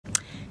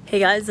Hey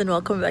guys, and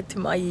welcome back to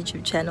my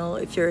YouTube channel.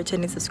 If you're a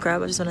returning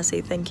subscriber, I just want to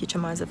say thank you to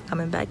for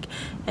coming back.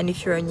 And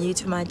if you're new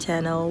to my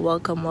channel,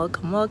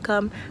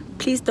 welcome.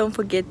 Please don't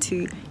forget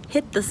to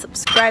hit the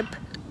subscribe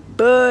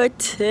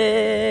button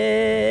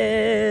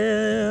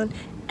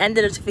and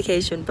the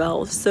notification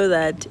bell so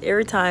that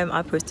every time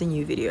I post a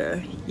new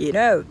video, you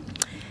know.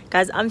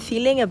 Guys, I'm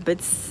feeling a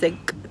bit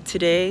sick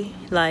today.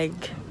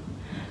 Like,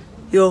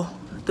 the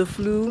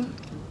flu.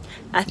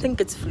 I think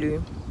it's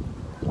flu.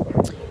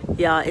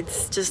 Yeah,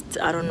 it's just,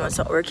 I don't know, it's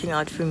not working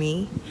out for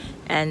me.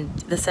 And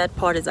the sad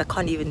part is I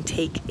can't even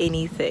take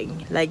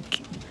anything.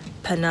 Like,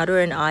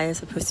 Panado and I are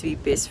supposed to be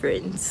best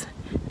friends.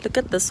 Look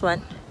at this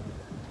one.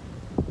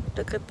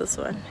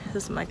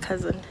 This is my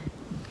cousin.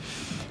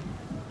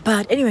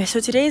 But anyway, so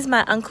today is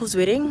my uncle's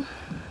wedding.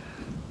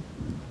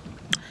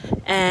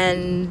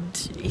 And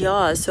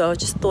yeah, so I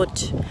just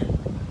thought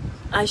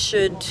I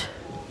should,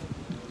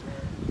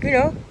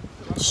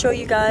 show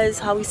you guys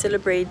how we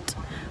celebrate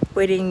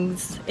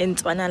weddings in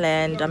Tswana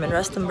land. I'm in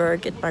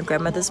Rustenburg at my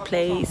grandmother's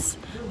place.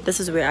 This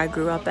is where I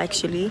grew up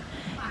actually.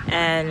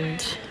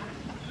 And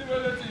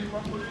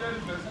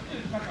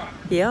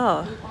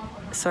yeah,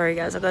 sorry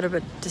guys, I got a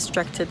bit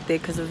distracted there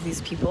because of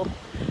these people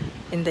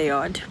in the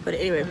yard. But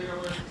anyway,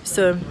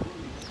 so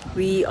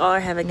we are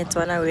having a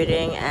Tswana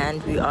wedding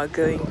and we are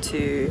going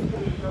to,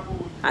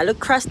 I look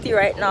crusty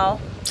right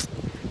now,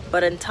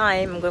 but in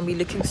time I'm going to be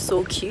looking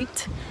so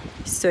cute.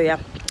 So yeah,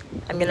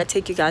 I'm gonna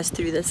take you guys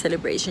through the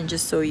celebration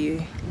just so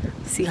you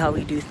see how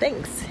we do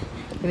things.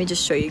 Let me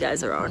just show you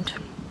guys around.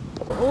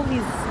 All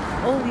these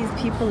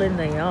people in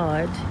the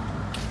yard,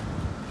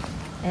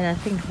 and I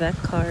think that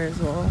car as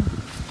well.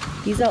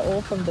 These are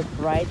all from the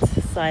bride's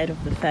side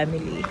of the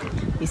family.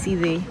 You see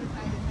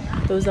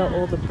those are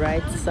all the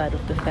bride's side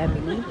of the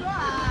family.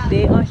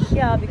 They are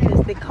here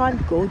because they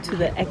can't go to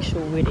the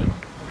actual wedding.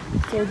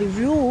 So the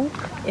rule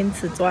in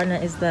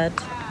Tswana is that,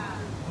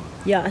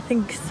 yeah, I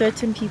think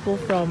certain people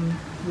from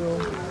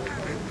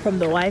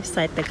the wife's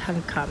side, they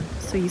can't come.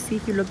 So you see,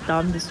 if you look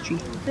down the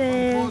street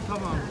there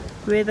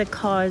where the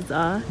cars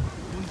are,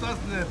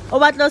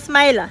 Obatlo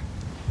Smiler,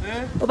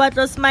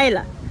 Obatlo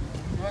Smiler,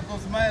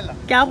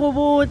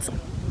 Karobot.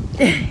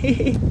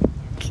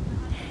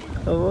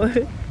 Oh,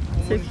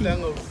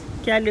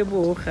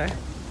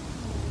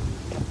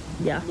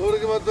 yeah.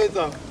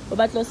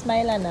 Obatlo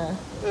Smiler na.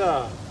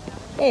 Yeah.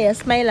 Hey,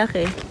 Smiler.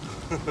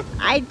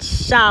 I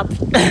sharp.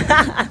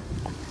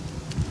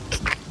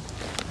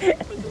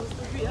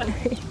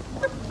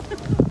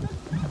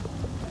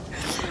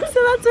 So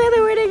that's where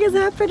the wedding is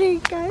happening,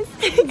 guys.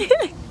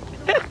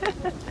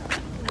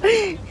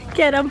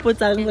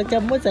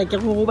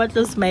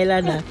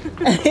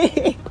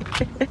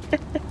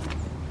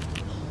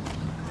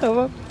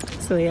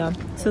 So yeah,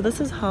 so this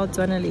is how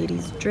Tswana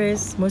ladies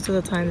dress. Most of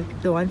the time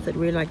the ones that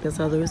wear like this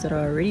are those that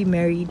are already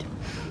married.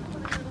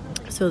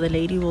 So the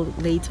lady will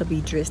later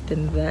be dressed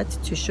in that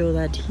to show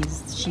that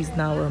she's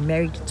now a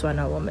married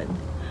Tswana woman.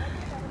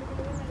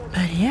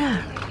 But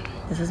yeah,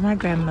 this is my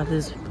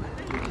grandmother's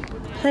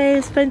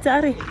place. This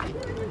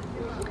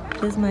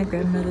is my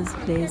grandmother's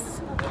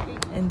place,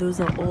 and those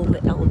are all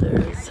the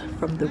elders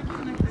from the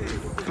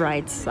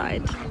bride's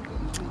side.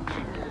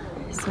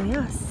 So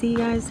yeah, see you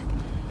guys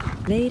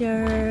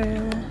later.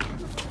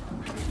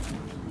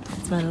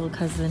 That's my little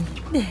cousin.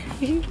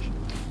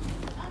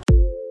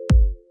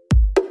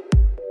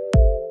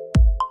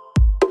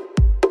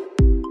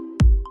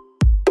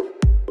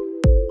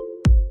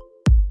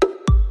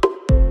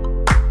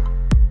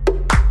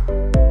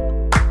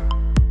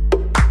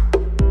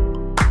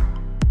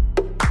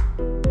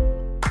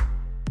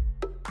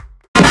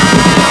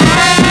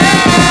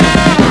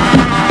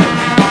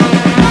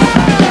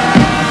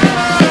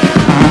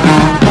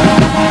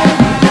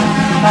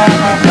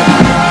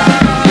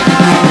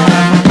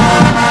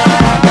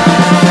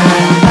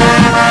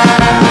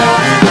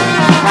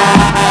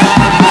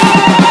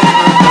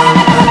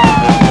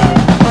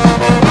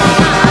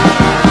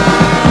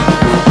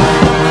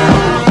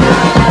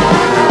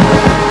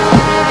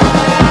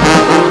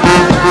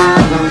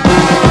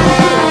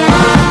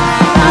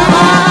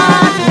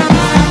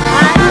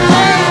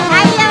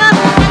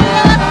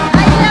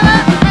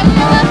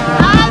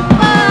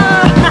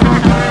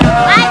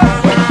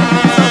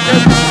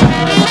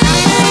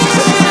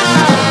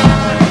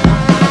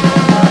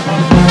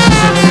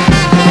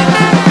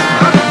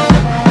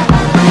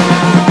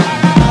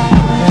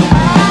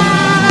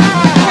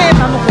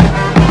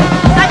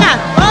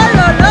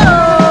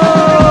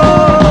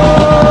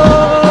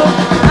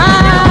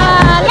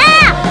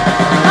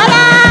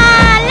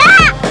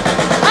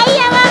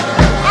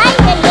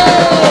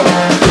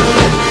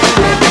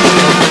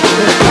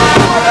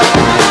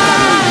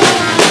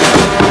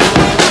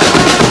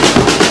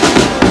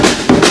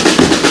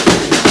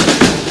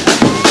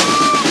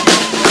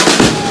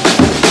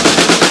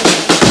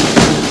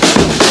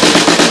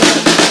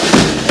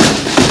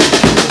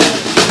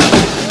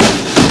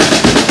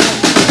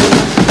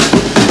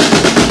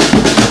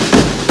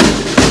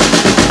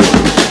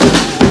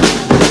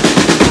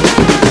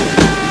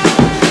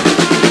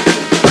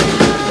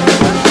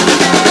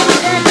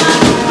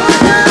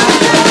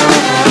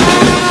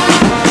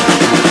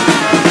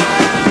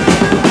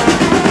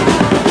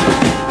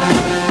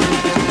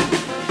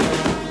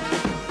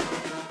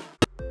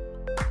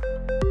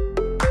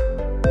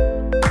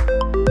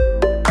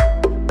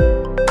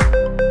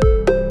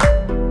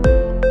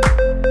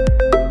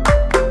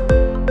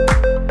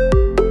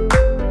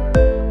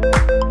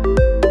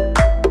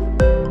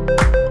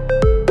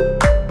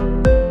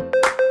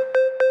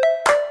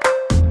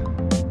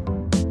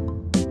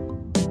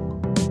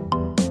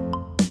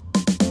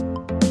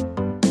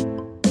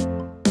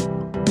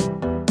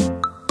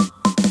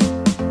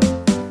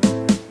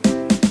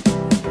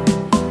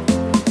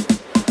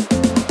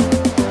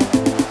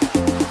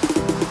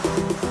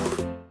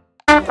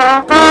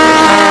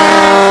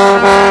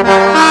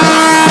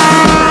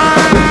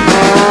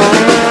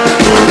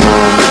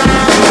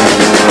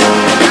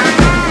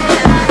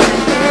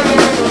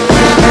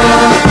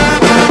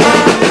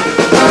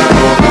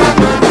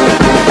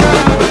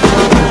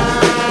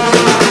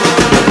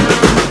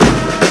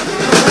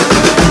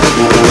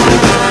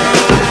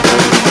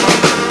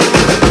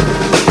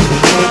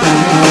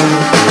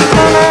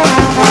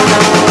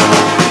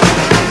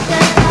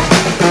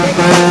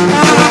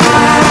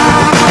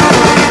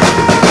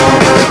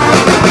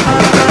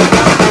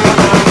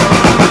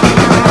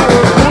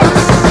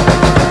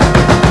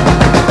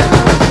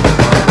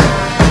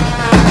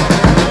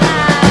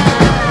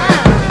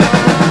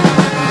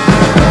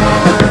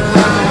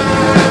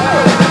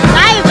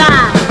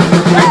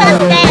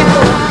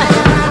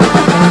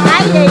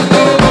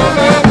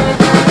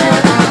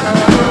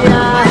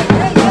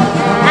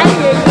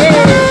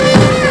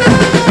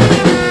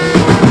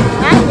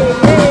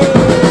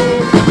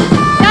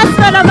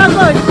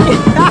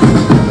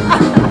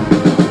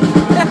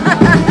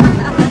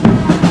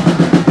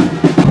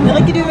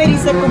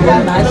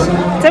 masha.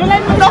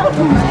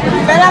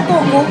 Fela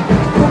koko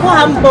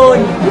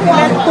hamponi.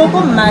 Koko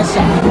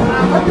masha.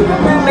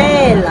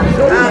 Dumela.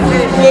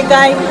 Ke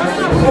kae?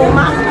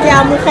 Ke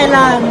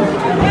amogelang.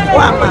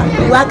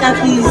 Wa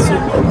Kagiso.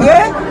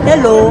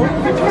 Hello.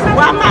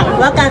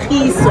 Wa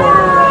Kagiso.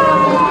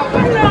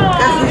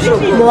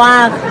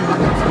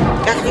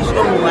 Moagi.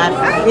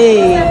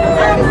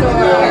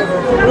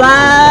 Wa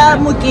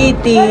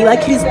Mokete, wa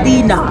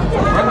Christina.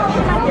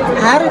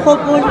 Ha re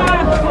gopole.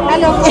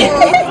 Hello.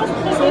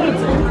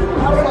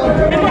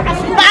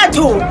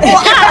 Batho.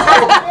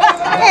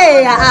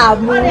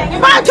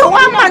 Batho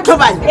wa batho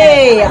ba.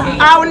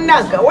 A o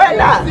naka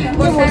wena.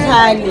 Ke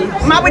motlhale.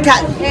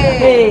 Mabotlhale.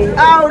 A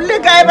o le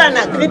kae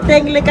bana? Re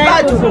teng le kae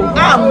batho?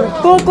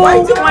 Koko. Wa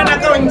Tswana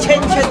ka o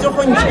ntšhentšhetse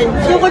go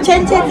ntšhentšhe. Ke go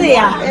tšhentšhetse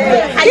ya.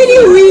 Ke di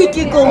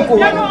wiki koko.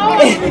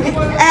 Ke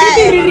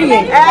di rile.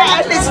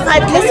 Le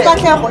sefatlhego.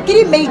 Ke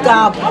di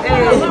makeup.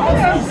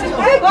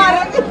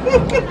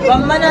 Ba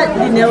mmana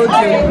dineo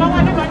tse.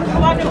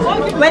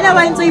 Wena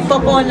wa ntse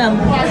ipopona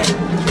mo.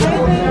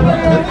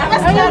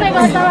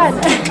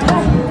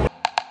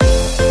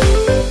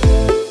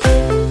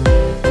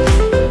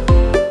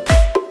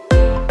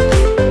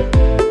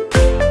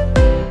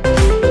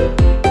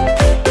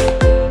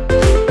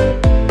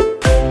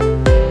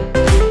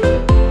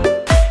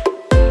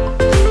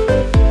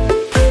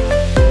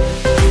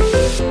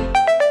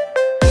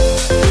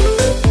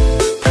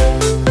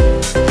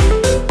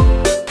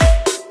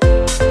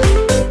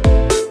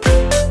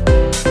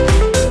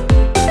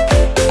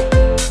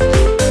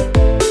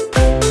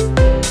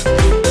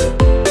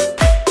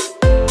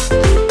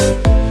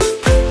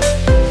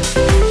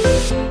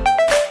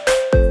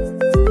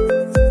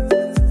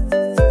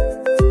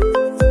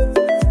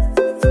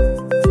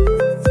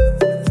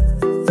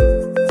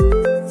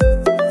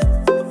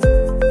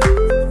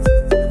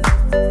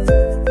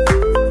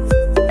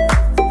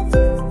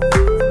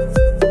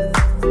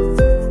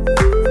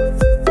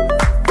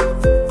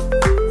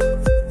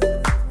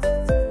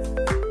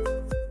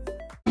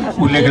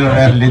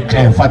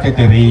 Fate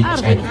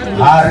terice,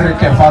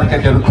 arche forte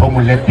del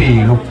comune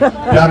pelo,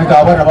 piano che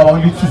ora avevamo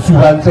lì su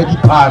anza di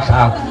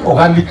pata, o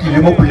ganni che le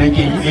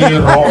mobilegi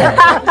ero.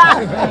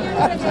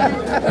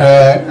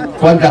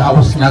 Quando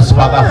avevo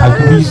snaspaga a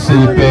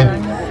Giuseppe,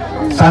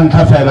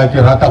 Santa Fela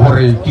che rata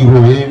vorrei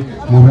tirare,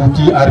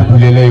 muruti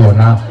arbule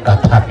leona da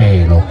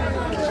tapelo.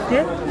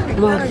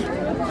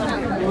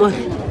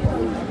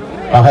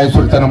 Pagai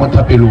sultana mo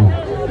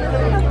tapelo.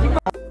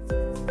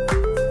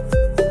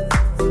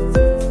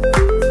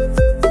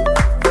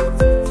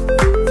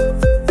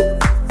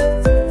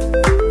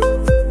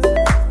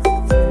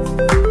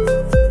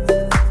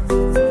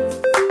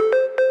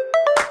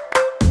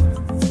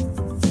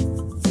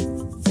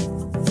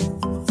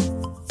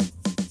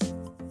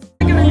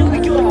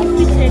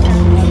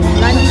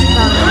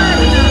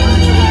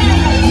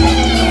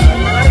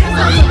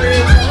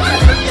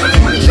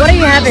 What are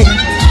you having?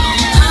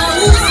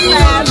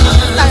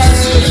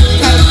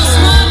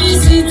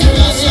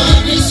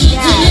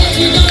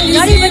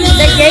 Not even,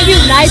 they gave you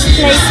nice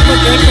plates for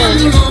dinner.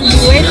 You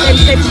went and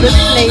said this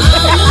plate.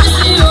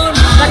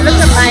 But look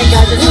at mine,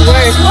 guys, it's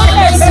worse.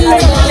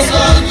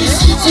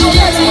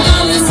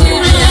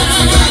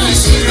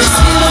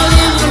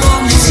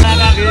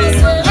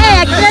 Hey,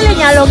 actually,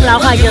 nyalong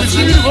lang kayo.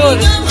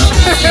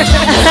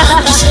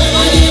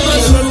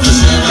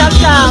 Chop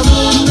chop.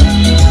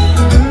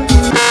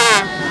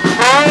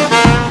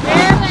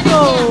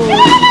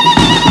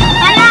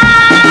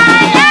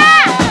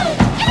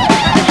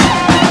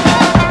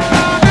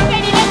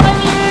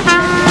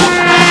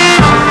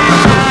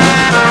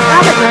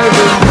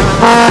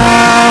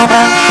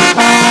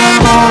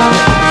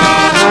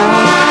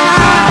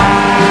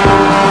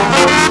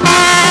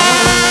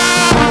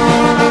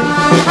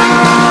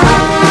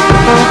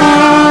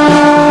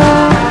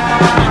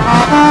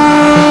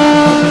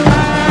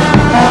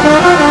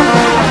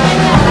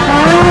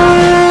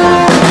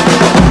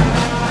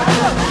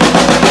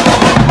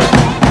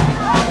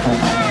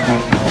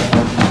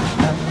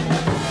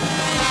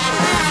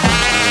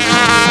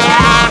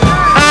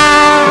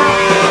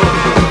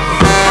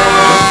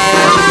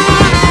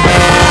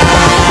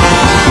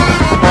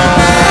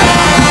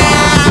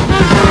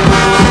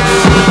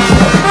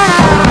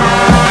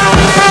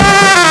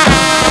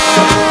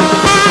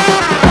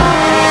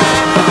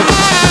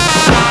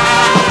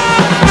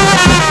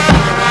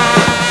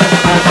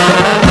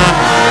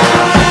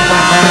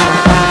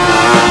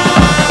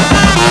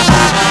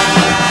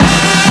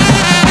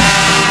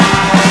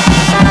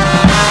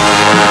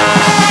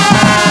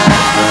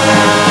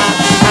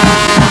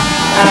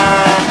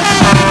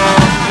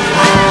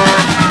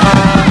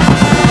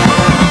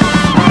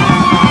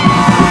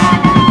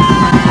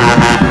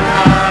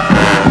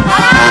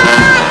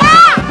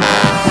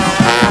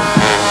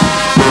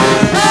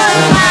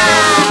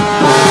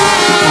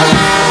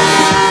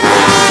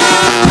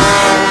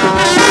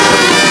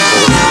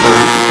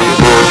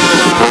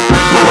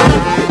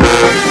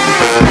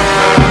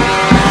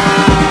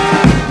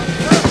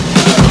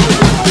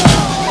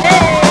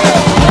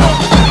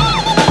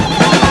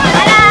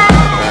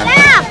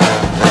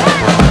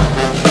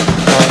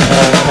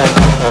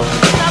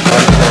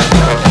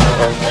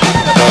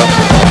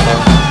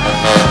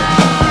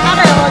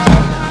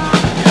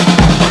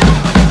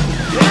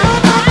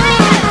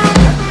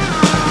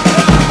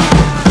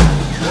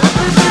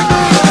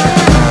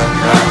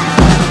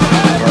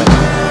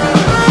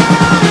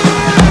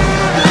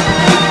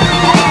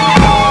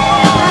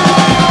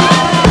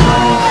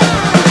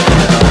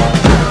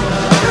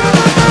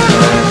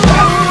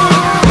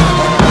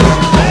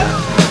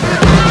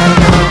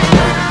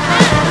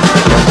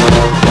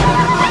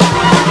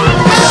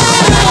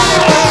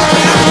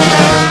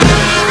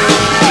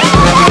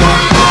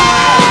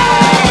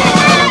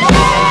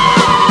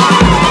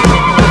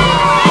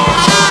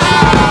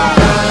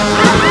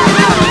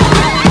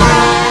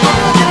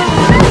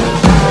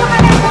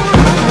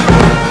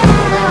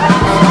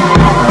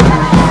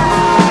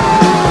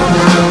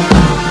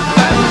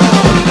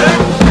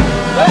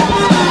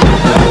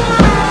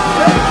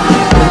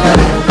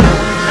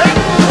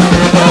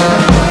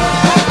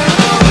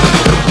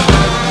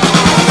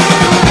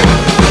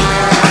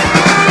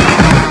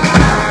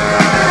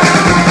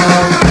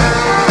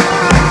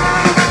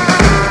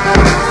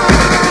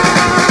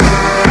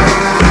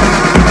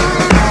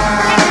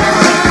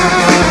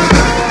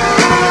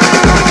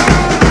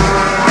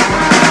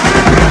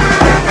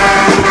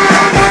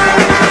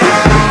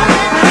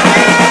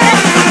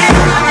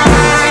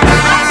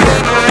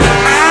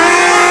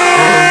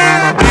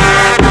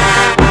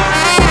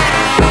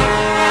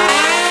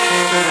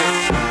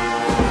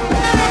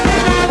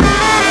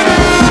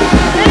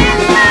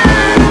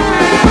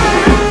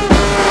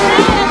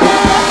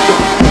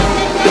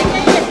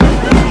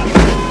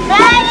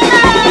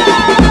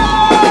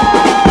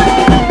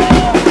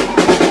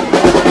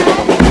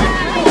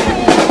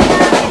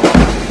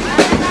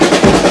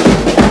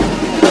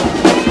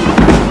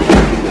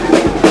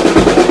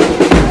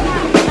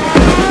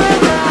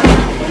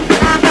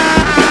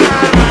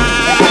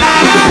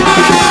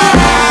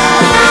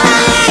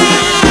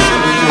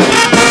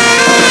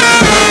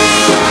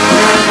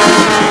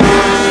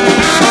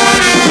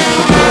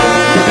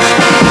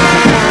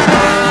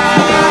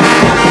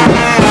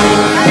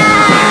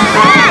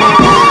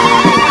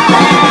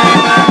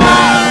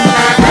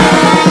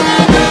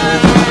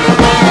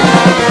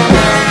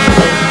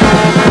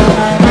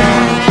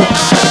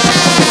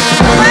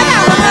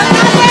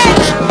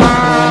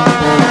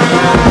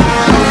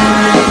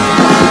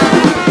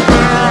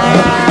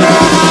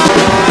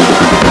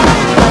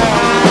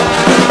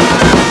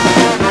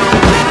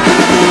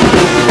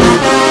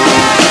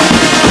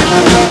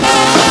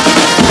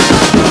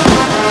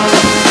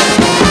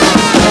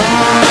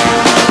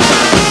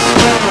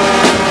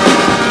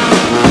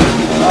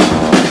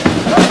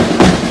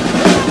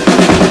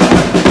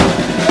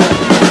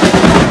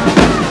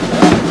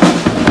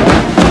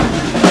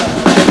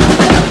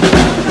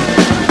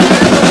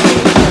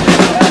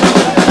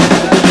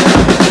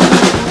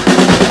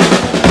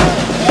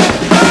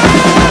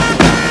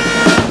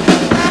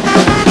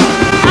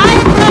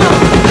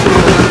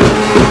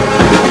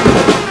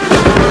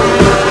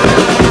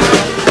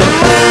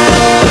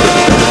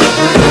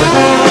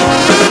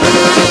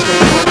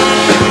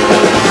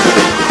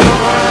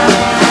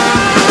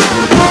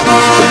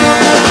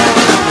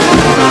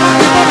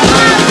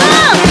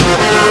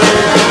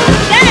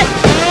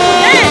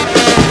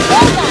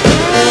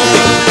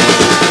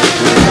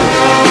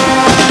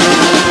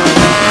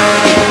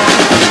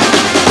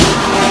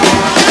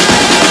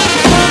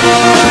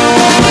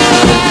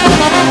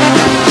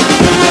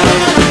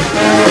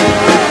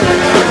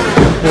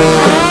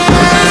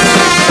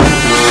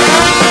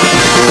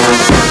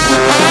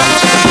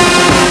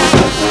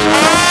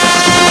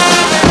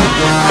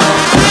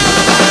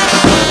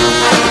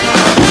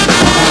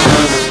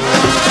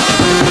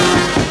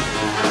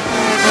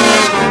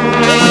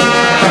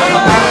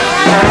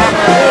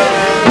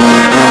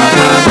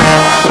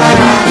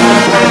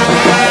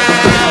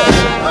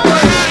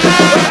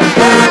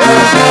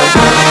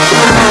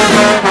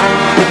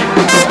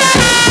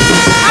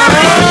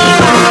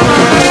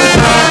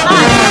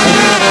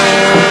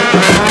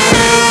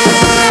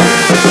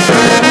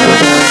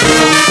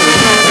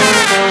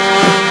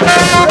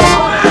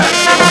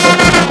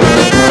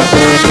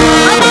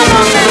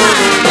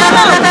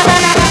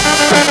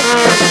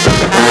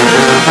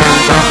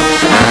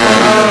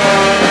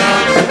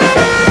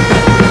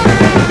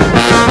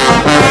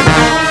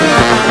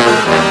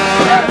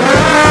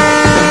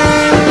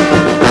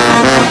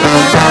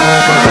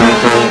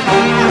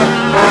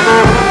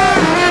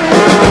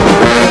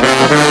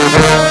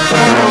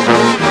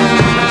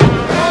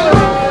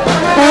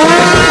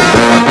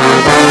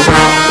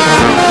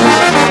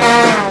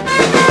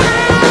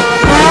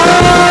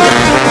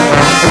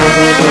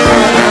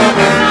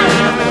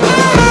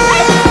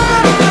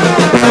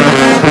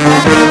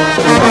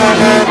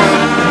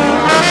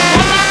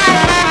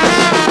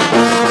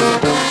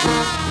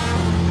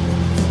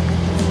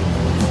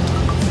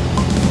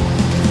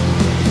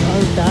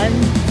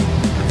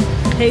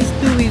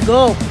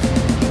 go.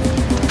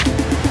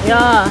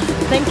 Yeah,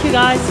 thank you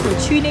guys for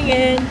tuning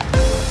in.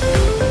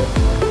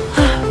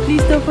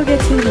 Please don't forget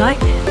to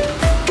like,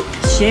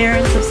 share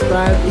and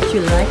subscribe if you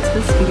liked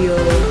this video.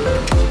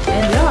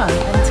 And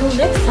yeah, until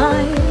next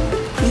time,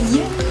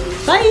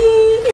 yeah, bye.